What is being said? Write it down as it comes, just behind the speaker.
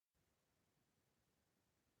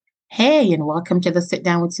Hey, and welcome to the Sit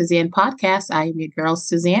Down with Suzanne podcast. I am your girl,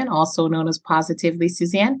 Suzanne, also known as Positively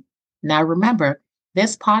Suzanne. Now, remember,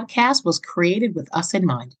 this podcast was created with us in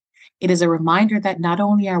mind. It is a reminder that not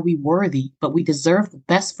only are we worthy, but we deserve the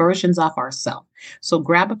best versions of ourselves. So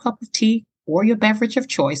grab a cup of tea or your beverage of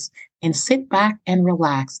choice and sit back and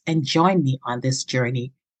relax and join me on this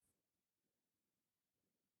journey.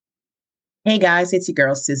 Hey guys, it's your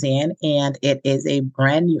girl Suzanne, and it is a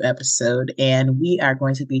brand new episode. And we are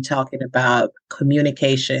going to be talking about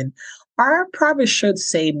communication, or I probably should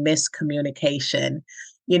say miscommunication.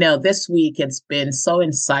 This week it's been so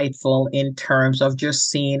insightful in terms of just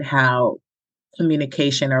seeing how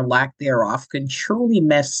communication or lack thereof can truly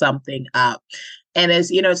mess something up. And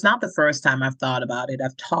as you know, it's not the first time I've thought about it.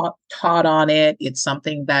 I've taught on it. It's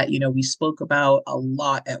something that, we spoke about a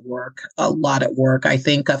lot at work, a lot at work. I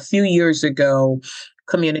think a few years ago,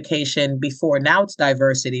 communication before, now it's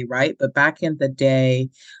diversity, right? But back in the day,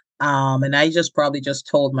 and I just probably just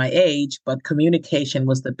told my age, but communication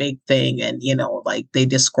was the big thing. And, like they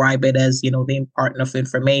describe it as, the imparting of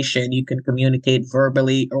information. You can communicate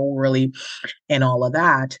verbally, orally, and all of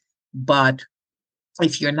that. But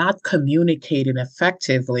if you're not communicating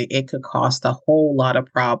effectively, it could cause a whole lot of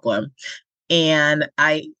problem. And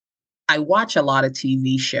I watch a lot of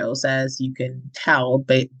TV shows, as you can tell,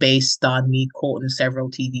 based on me quoting several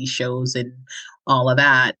TV shows and all of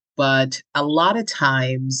that. But a lot of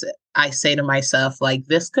times I say to myself, like,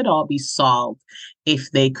 this could all be solved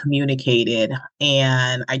if they communicated.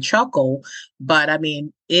 And I chuckle. But I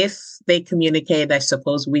mean, if they communicated, I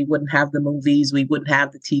suppose we wouldn't have the movies, we wouldn't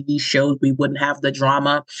have the TV shows, we wouldn't have the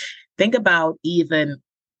drama. Think about even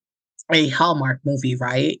a Hallmark movie,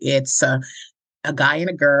 right? It's a guy and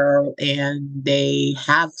a girl, and they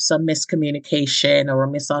have some miscommunication or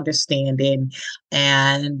a misunderstanding,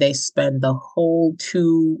 and they spend the whole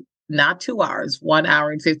not 2 hours, 1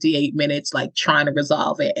 hour and 58 minutes, like trying to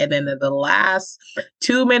resolve it. And then in the last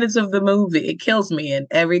 2 minutes of the movie, it kills me. And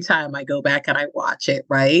every time I go back and I watch it,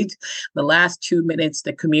 right? The last 2 minutes,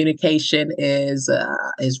 the communication is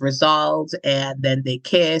resolved, and then they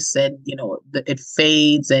kiss, and it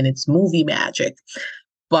fades, and it's movie magic.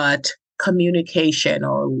 But communication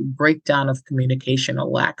or breakdown of communication or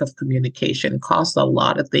lack of communication caused a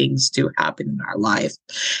lot of things to happen in our life.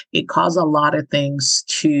 It caused a lot of things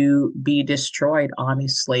to be destroyed,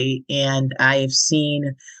 honestly. And I've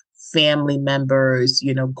seen family members,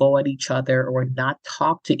 go at each other or not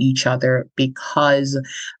talk to each other because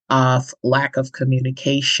of lack of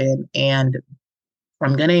communication. And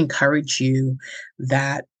I'm going to encourage you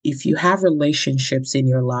that if you have relationships in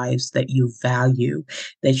your lives that you value,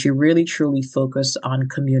 that you really truly focus on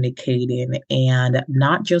communicating and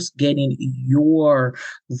not just getting your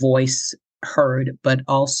voice heard, but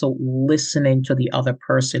also listening to the other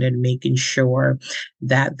person and making sure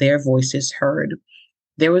that their voice is heard.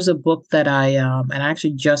 There was a book that and I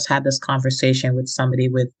actually just had this conversation with somebody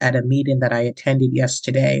at a meeting that I attended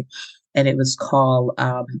yesterday, and it was called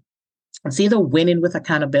it's either winning with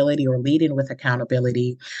accountability or leading with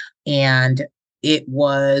accountability. And it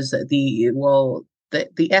was the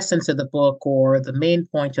essence of the book, or the main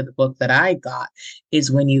point of the book that I got,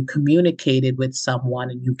 is when you communicated with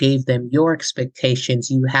someone and you gave them your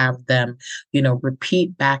expectations, you have them,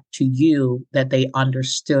 repeat back to you that they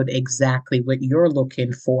understood exactly what you're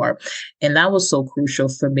looking for. And that was so crucial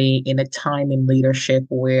for me in a time in leadership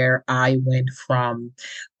where I went from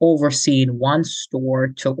overseeing one store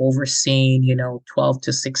to overseeing, 12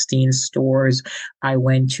 to 16 stores. I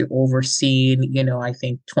went to overseeing, I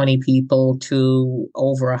think 20 people to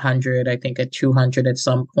over 100, I think at 200 at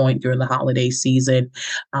some point during the holiday season.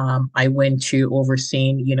 I went to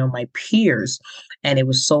overseeing, my peers. And it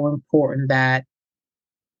was so important that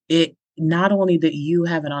it not only that you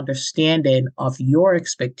have an understanding of your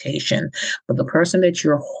expectation, but the person that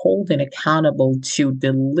you're holding accountable to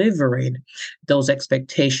delivering those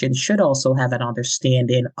expectations should also have an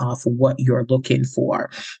understanding of what you're looking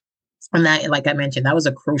for. And that, like I mentioned, that was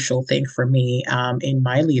a crucial thing for me in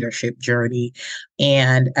my leadership journey.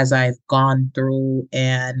 And as I've gone through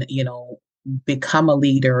and, become a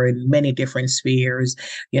leader in many different spheres,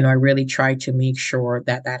 I really try to make sure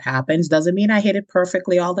that that happens. Doesn't mean I hit it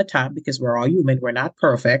perfectly all the time, because we're all human, we're not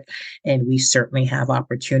perfect, and we certainly have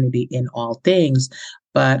opportunity in all things.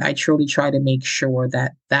 But I truly try to make sure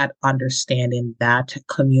that that understanding, that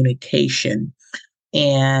communication,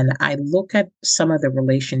 and I look at some of the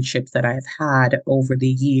relationships that I've had over the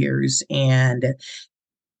years, and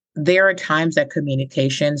there are times that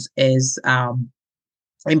communications is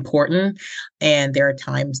important, and there are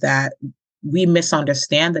times that we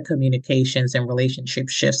misunderstand the communications and relationship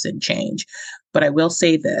shifts and change. But I will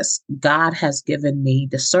say this, God has given me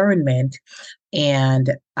discernment,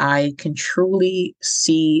 and I can truly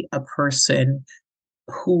see a person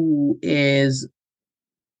who is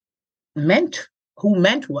meant who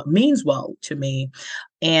meant what means well to me.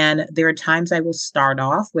 And there are times I will start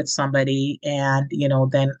off with somebody, and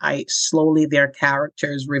then I slowly, their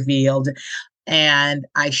character is revealed, and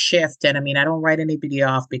I shift. And I mean, I don't write anybody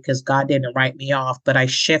off because God didn't write me off, but I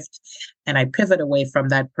shift and I pivot away from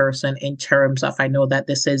that person in terms of, I know that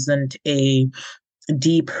this isn't a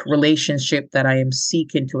deep relationship that I am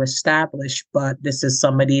seeking to establish, but this is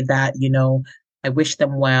somebody that, I wish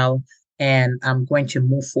them well, and I'm going to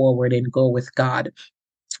move forward and go with God.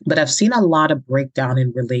 But I've seen a lot of breakdown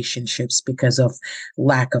in relationships because of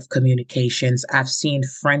lack of communications. I've seen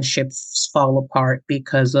friendships fall apart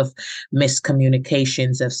because of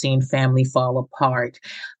miscommunications. I've seen family fall apart.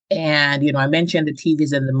 And, I mentioned the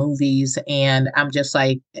TVs and the movies, and I'm just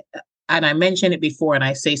like, and I mentioned it before, and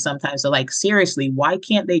I say sometimes, like, seriously, why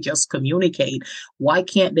can't they just communicate? Why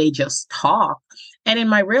can't they just talk? And in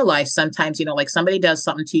my real life, sometimes, like somebody does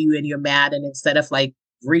something to you and you're mad, and instead of like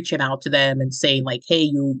reaching out to them and saying like, hey,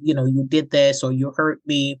 you did this or you hurt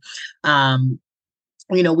me, um,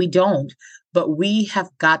 we don't. But we have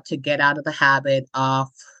got to get out of the habit of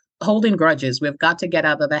holding grudges. We've got to get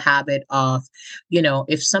out of the habit of,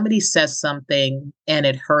 if somebody says something and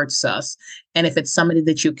it hurts us, and if it's somebody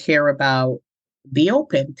that you care about, be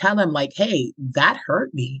open, tell them like, hey, that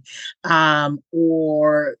hurt me,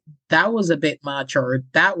 or that was a bit much, or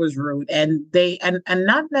that was rude. And and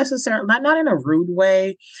not necessarily, not in a rude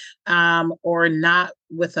way, or not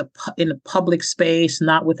in a public space,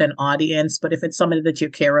 not with an audience, but if it's somebody that you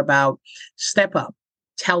care about, step up,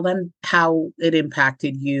 tell them how it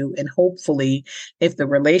impacted you, and hopefully, if the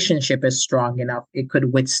relationship is strong enough, it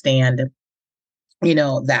could withstand,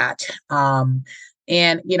 that.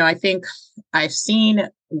 And I think I've seen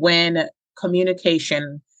when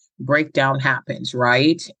communication breakdown happens,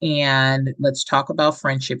 right? And let's talk about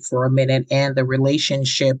friendship for a minute, and the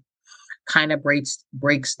relationship kind of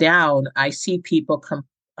breaks down. I see people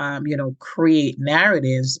create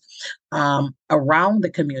narratives around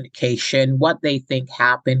the communication, what they think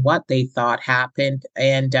happened, what they thought happened,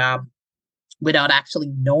 and without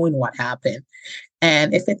actually knowing what happened.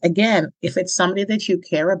 And if it's somebody that you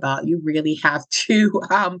care about, you really have to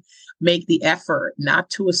make the effort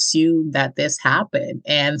not to assume that this happened.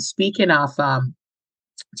 And speaking of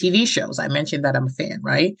TV shows, I mentioned that I'm a fan,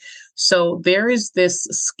 right? So there is this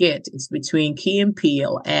skit. It's between Key and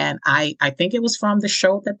Peele, and I think it was from the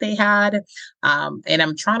show that they had. And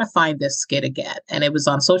I'm trying to find this skit again, and it was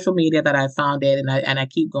on social media that I found it, and I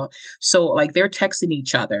keep going. So like they're texting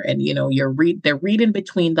each other, and they're reading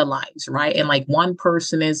between the lines, right? And like one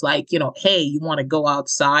person is like, hey, you want to go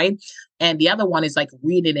outside? And the other one is like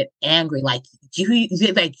reading it angry, like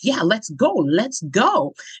like, yeah, let's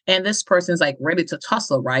go. And this person's like ready to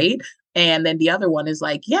tussle, right? And then the other one is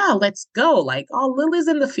like, yeah, let's go. Like, oh, Lily's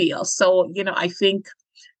in the field. So, I think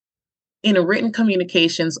in written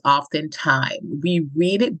communications, oftentimes we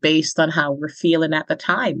read it based on how we're feeling at the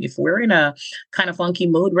time. If we're in a kind of funky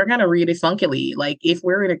mood, we're going to read it funkily. Like if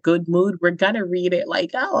we're in a good mood, we're going to read it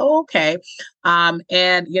like, oh, okay. And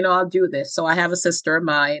I'll do this. So I have a sister of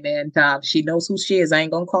mine, and she knows who she is. I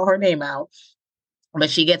ain't going to call her name out, but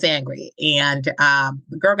she gets angry, and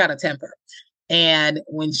the girl got a temper. And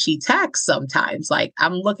when she texts sometimes, like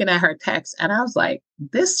I'm looking at her text and I was like,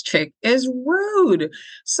 this chick is rude.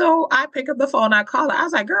 So I pick up the phone, I call her. I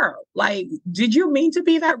was like, girl, like, did you mean to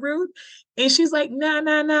be that rude? And she's like, nah,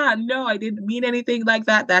 nah, nah. No, I didn't mean anything like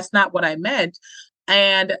that. That's not what I meant.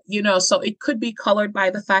 And, so it could be colored by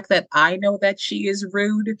the fact that I know that she is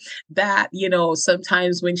rude, that,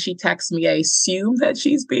 sometimes when she texts me, I assume that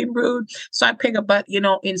she's being rude. So I pick up, but,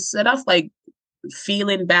 instead of like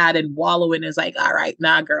feeling bad and wallowing is like, all right,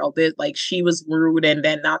 nah, girl, this like she was rude, and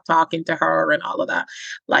then not talking to her and all of that.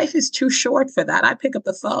 Life is too short for that. I pick up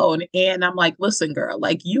the phone and I'm like, listen, girl,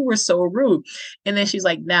 like you were so rude. And then she's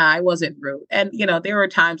like, nah, I wasn't rude. And there were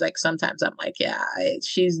times like sometimes I'm like, yeah,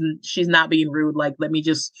 she's not being rude. Like, let me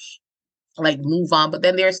just like move on. But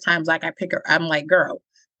then there's times like I pick her, I'm like, girl,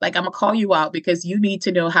 like I'm gonna call you out because you need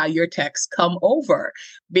to know how your texts come over.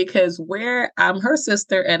 Because where I'm her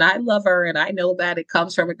sister and I love her and I know that it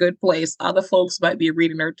comes from a good place, other folks might be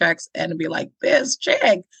reading her text and be like, this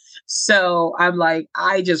chick. So I'm like,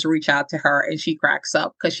 I just reach out to her and she cracks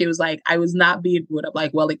up because she was like, I was not being rude. I'm like,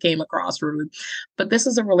 well, it came across rude, but this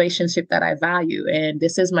is a relationship that I value, and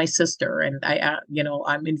this is my sister, and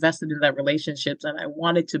I'm invested in that relationships, and I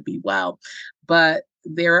want it to be well. But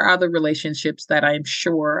there are other relationships that I'm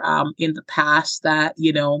sure in the past that,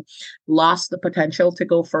 lost the potential to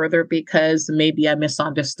go further because maybe I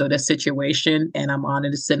misunderstood a situation, and I'm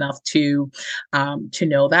honest enough to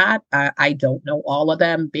know that. I don't know all of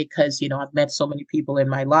them because, I've met so many people in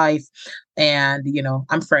my life, and,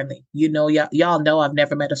 I'm friendly. Y'all know I've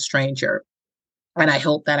never met a stranger. And I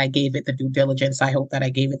hope that I gave it the due diligence. I hope that I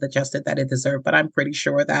gave it the justice that it deserved. But I'm pretty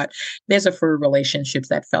sure that there's a few relationships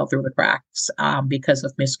that fell through the cracks because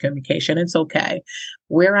of miscommunication. It's okay.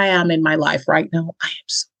 Where I am in my life right now, I am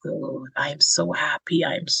so good. I am so happy.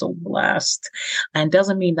 I am so blessed. And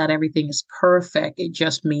doesn't mean that everything is perfect. It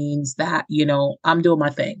just means that, I'm doing my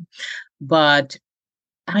thing. But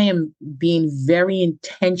I am being very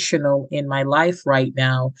intentional in my life right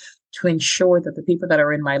now to ensure that the people that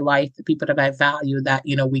are in my life, the people that I value, that,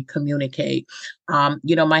 we communicate.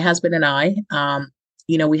 My husband and I,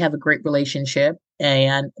 we have a great relationship.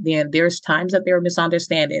 And then there's times that there are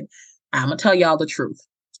misunderstanding. I'm going to tell y'all the truth.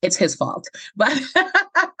 It's his fault. But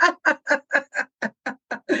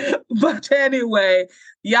but anyway,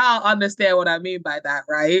 y'all understand what I mean by that,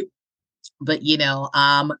 right? But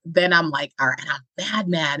then I'm like, all right, I'm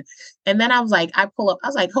mad. And then I was like, I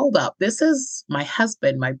was like, hold up, this is my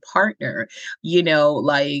husband, my partner,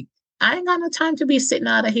 like I ain't got no time to be sitting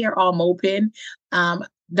out of here all moping. Um,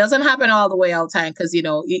 doesn't happen all the way all the time because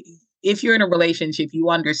if you're in a relationship, you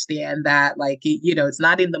understand that, like, it's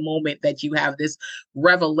not in the moment that you have this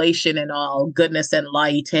revelation and all goodness and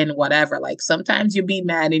light and whatever. Like sometimes you be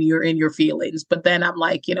mad and you're in your feelings, but then I'm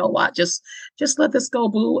like, you know what, just let this go,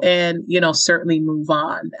 boo, and certainly move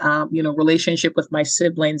on. Relationship with my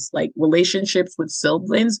siblings, like relationships with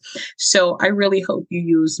siblings. So I really hope you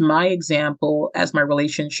use my example as my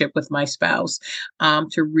relationship with my spouse,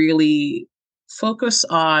 to really focus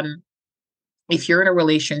on, if you're in a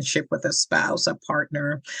relationship with a spouse, a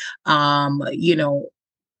partner, um, you know,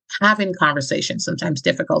 having conversations, sometimes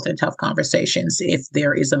difficult and tough conversations. If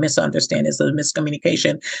there is a misunderstanding, is a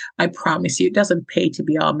miscommunication, I promise you, it doesn't pay to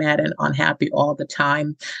be all mad and unhappy all the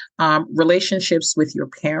time. Relationships with your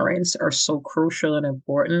parents are so crucial and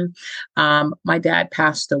important. My dad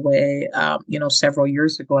passed away, several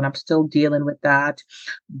years ago, and I'm still dealing with that.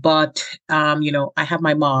 But, I have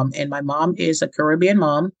my mom, and my mom is a Caribbean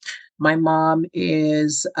mom. My mom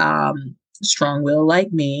is, strong will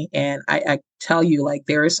like me. And I tell you, like,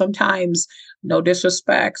 there is sometimes, no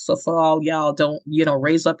disrespect. So for all y'all, don't,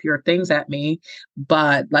 raise up your things at me.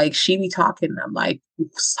 But like she be talking, I'm like,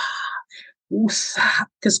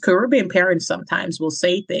 because Caribbean parents sometimes will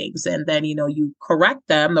say things and then, you correct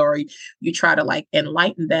them, or you try to like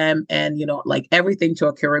enlighten them. And, like everything to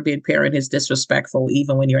a Caribbean parent is disrespectful,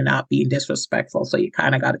 even when you're not being disrespectful. So you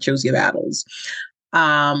kind of got to choose your battles.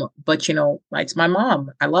 But like, it's my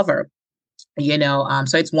mom. I love her.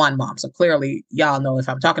 So it's one mom. So clearly, y'all know, if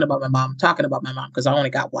I'm talking about my mom, I'm talking about my mom because I only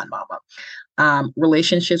got one mama.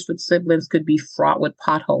 Relationships with siblings could be fraught with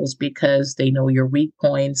potholes because they know your weak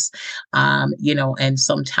points, and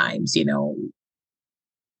sometimes,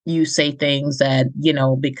 you say things that,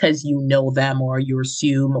 because you know them, or you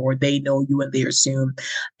assume, or they know you and they assume,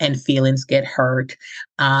 and feelings get hurt.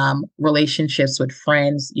 Relationships with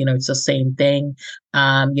friends, it's the same thing.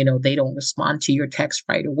 They don't respond to your text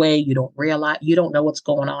right away. You don't realize, you don't know what's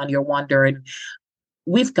going on. You're wondering,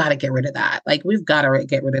 we've got to get rid of that. Like, we've got to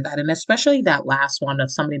get rid of that. And especially that last one of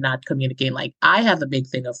somebody not communicating. Like, I have a big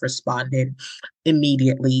thing of responding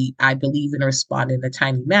immediately. I believe in responding in a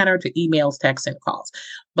timely manner to emails, texts, and calls.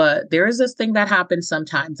 But there is this thing that happens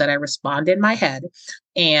sometimes that I respond in my head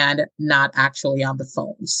and not actually on the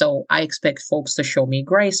phone. So I expect folks to show me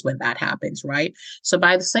grace when that happens, right? So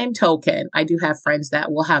by the same token, I do have friends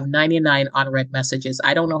that will have 99 unread messages.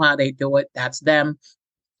 I don't know how they do it. That's them.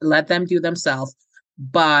 Let them do themselves.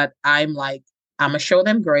 But I'm like, I'm gonna show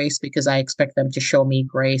them grace because I expect them to show me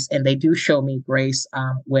grace, and they do show me grace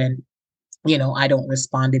when I don't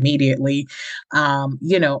respond immediately.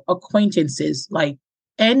 Acquaintances, like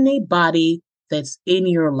anybody that's in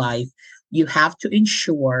your life, you have to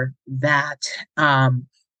ensure that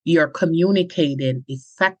you're communicating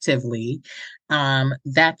effectively,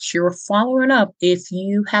 that you're following up if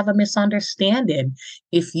you have a misunderstanding,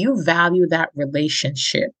 if you value that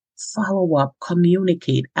relationship. Follow up,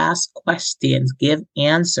 communicate, ask questions, give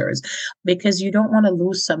answers, because you don't want to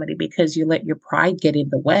lose somebody because you let your pride get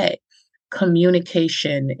in the way.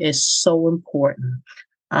 Communication is so important.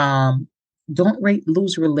 Um, don't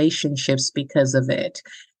lose relationships because of it.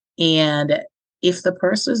 And if the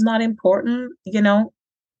person is not important,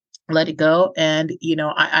 let it go. And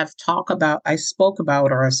I spoke about,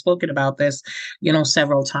 or I've spoken about this,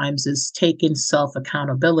 several times, is taking self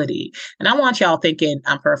accountability. And I want y'all thinking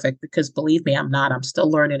I'm perfect, because believe me, I'm not. I'm still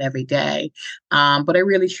learning every day. But I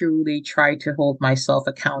really truly try to hold myself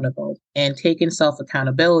accountable, and taking self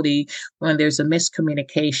accountability when there's a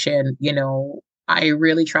miscommunication. I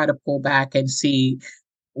really try to pull back and see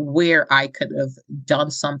where I could have done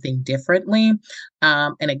something differently.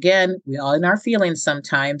 And again, we all in our feelings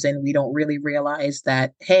sometimes, and we don't really realize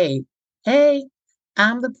that, hey,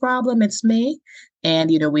 I'm the problem, it's me. And,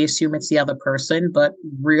 we assume it's the other person, but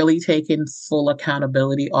really taking full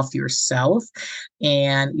accountability of yourself.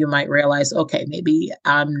 And you might realize, okay, maybe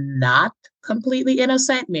I'm not completely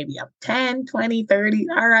innocent. Maybe I'm 10, 20, 30.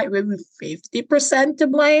 All right, maybe 50% to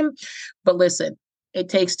blame. But listen, it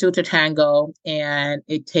takes two to tango, and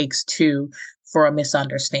it takes two for a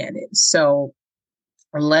misunderstanding. So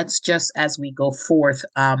let's just, as we go forth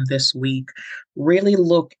this week, really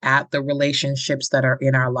look at the relationships that are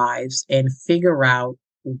in our lives and figure out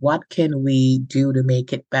what can we do to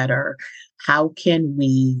make it better. How can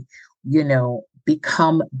we,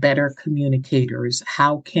 become better communicators?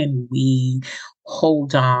 How can we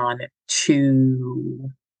hold on to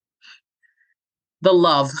the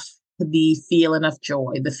love, the feeling of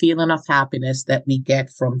joy, the feeling of happiness that we get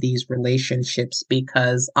from these relationships?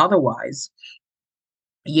 Because otherwise,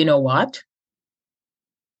 you know what?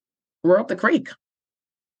 We're up the creek.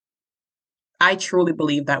 I truly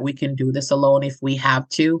believe that we can do this alone if we have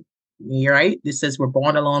to. You're right. This says we're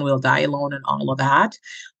born alone, we'll die alone, and all of that.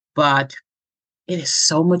 But it is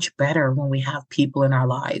so much better when we have people in our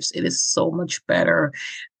lives. It is so much better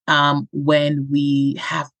when we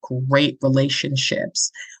have great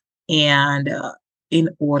relationships. And in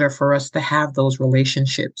order for us to have those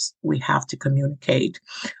relationships, we have to communicate.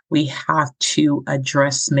 We have to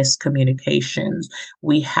address miscommunications.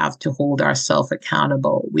 We have to hold ourselves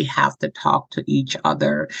accountable. We have to talk to each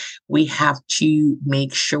other. We have to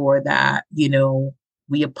make sure that,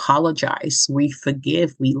 we apologize, we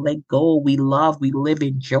forgive, we let go, we love, we live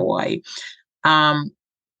in joy. Um,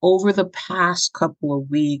 Over the past couple of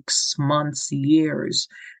weeks, months, years,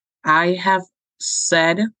 I have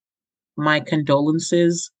said my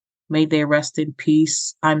condolences. May they rest in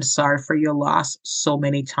peace. I'm sorry for your loss so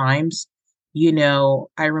many times.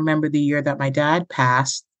 I remember the year that my dad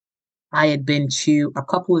passed. I had been to a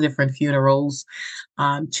couple of different funerals,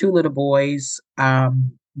 two little boys.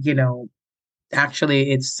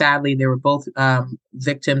 Actually, it's sadly, they were both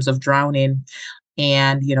victims of drowning.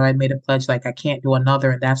 And, I made a pledge like I can't do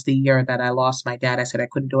another. And that's the year that I lost my dad. I said I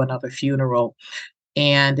couldn't do another funeral.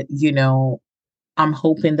 And, I'm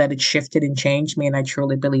hoping that it shifted and changed me, and I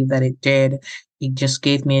truly believe that it did. It just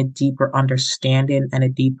gave me a deeper understanding and a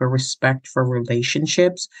deeper respect for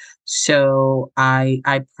relationships. So I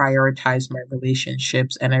prioritize my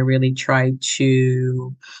relationships, and I really try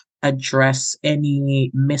to address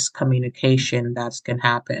any miscommunication that can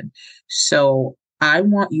happen. So I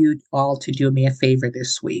want you all to do me a favor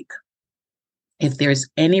this week. If there's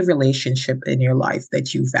any relationship in your life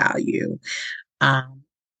that you value, um,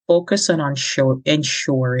 focus on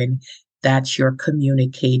ensuring that you're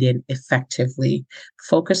communicating effectively.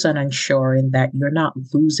 Focus on ensuring that you're not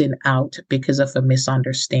losing out because of a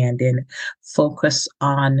misunderstanding. Focus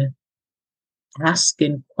on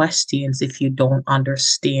asking questions if you don't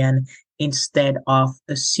understand, instead of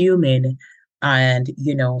assuming. And,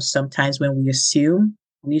 sometimes when we assume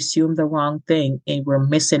the wrong thing, and we're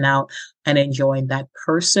missing out and enjoying that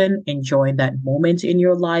person, enjoying that moment in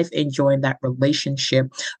your life, enjoying that relationship,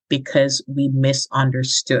 because we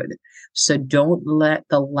misunderstood. So don't let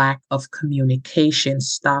the lack of communication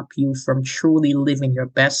stop you from truly living your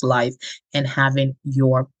best life and having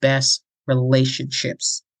your best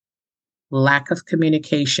relationships. Lack of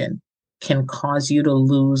communication can cause you to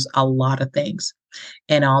lose a lot of things.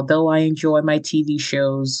 And although I enjoy my TV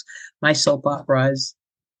shows, my soap operas,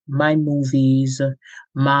 my movies,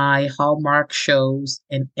 my Hallmark shows,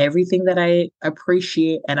 and everything that I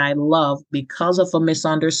appreciate and I love, because of a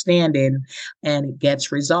misunderstanding and it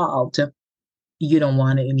gets resolved, you don't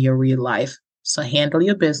want it in your real life. So handle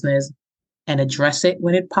your business and address it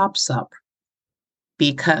when it pops up,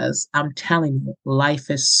 because I'm telling you, life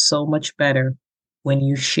is so much better when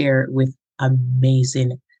you share it with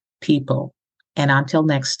amazing people. And until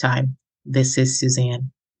next time, this is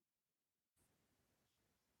Suzanne.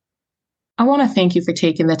 I want to thank you for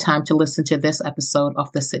taking the time to listen to this episode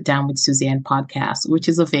of the Sit Down with Suzanne podcast, which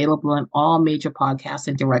is available in all major podcasts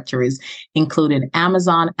and directories, including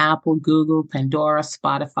Amazon, Apple, Google, Pandora,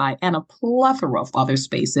 Spotify, and a plethora of other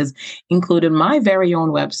spaces, including my very own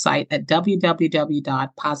website at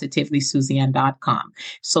www.positivelysuzanne.com.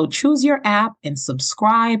 So choose your app and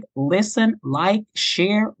subscribe, listen, like,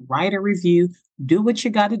 share, write a review. Do what you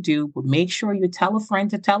got to do, but make sure you tell a friend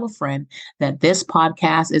to tell a friend that this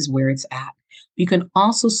podcast is where it's at. You can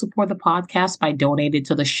also support the podcast by donating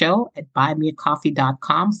to the show at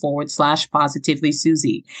buymeacoffee.com/positively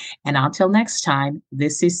Susie. And until next time,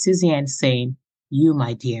 this is Suzanne saying, you,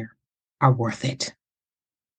 my dear, are worth it.